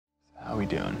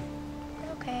doing?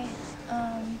 Okay.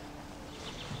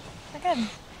 We're good.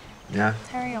 Yeah?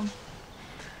 How are you?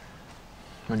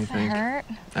 What do you think? Does it hurt?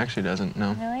 Actually doesn't,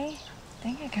 no. Really? I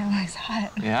think it kind of looks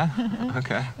hot. Yeah?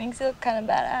 Okay. Makes you look kind of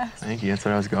badass. Thank you, that's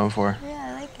what I was going for. Yeah,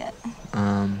 I like it.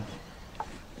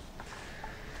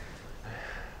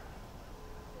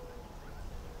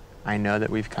 I know that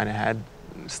we've kind of had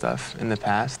stuff in the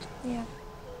past. Yeah.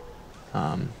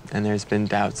 And there's been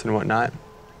doubts and whatnot.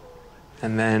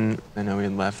 And then I know we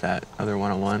had left that other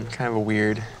one-on-one, kind of a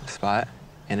weird spot,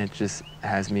 and it just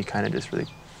has me kind of just really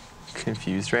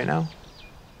confused right now.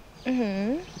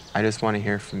 Mm-hmm. I just want to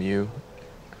hear from you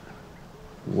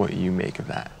what you make of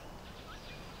that.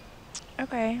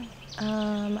 Okay.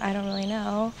 I don't really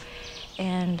know.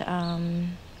 And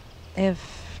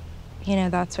if, you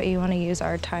know, that's what you want to use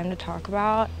our time to talk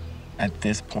about. At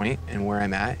this point and where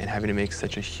I'm at and having to make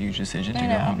such a huge decision to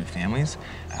go home to families,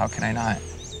 how can I not?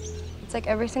 It's like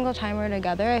every single time we're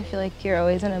together, I feel like you're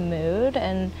always in a mood,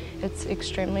 and it's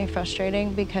extremely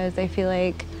frustrating because I feel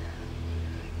like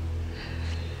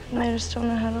I just don't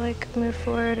know how to like move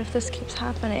forward if this keeps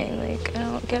happening. Like, I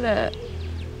don't get it.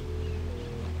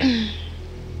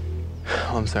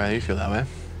 Well, I'm sorry that you feel that way.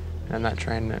 I'm not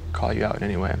trying to call you out in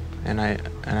any way. And I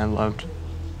loved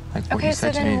like what you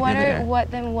said to me the other day.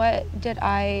 What did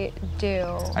I do?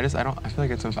 I feel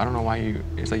like I don't know why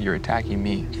it's like you're attacking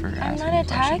me for asking me questions. I'm not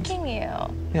attacking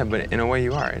you. Yeah, but in a way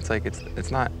you are. It's like, it's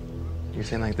not, you're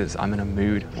saying like this, I'm in a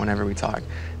mood whenever we talk.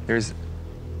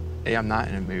 I'm not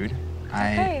in a mood.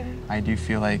 Okay. I do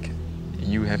feel like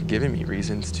you have given me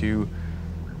reasons to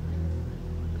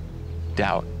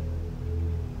doubt.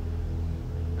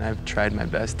 And I've tried my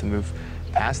best to move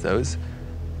past those.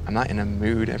 I'm not in a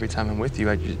mood every time I'm with you.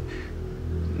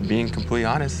 Being completely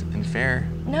honest and fair.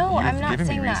 No, I'm not given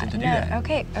saying me reason that. to do that.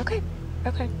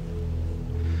 Okay.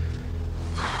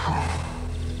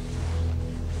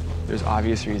 There's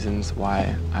obvious reasons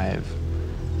why I've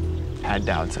had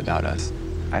doubts about us.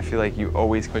 I feel like you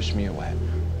always push me away.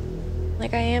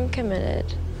 Like, I am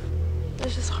committed.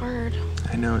 It's just hard.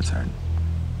 I know it's hard.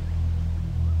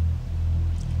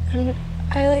 And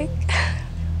I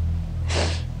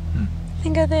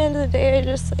think at the end of the day, I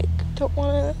just like don't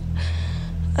want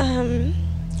to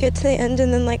get to the end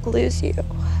and then like lose you.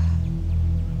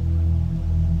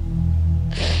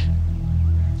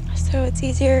 So it's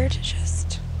easier to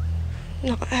just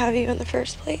not have you in the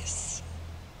first place.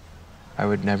 I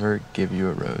would never give you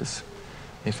a rose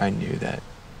if I knew that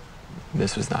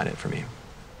this was not it for me.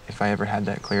 If I ever had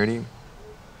that clarity,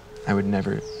 I would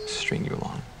never string you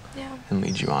along and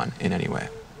lead you on in any way.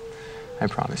 I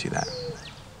promise you that.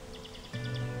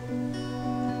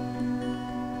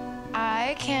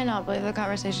 I cannot believe the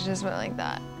conversation just went like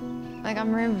that. Like,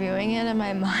 I'm reviewing it in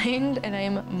my mind, and I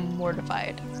am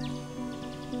mortified.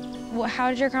 How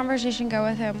did your conversation go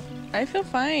with him? I feel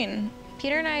fine.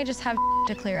 Peter and I just have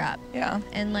to clear up. Yeah.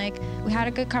 And, like, we had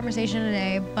a good conversation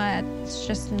today, but it's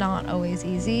just not always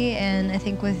easy. And I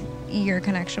think with your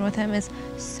connection with him is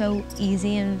so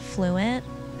easy and fluent.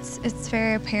 It's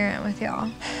very apparent with y'all.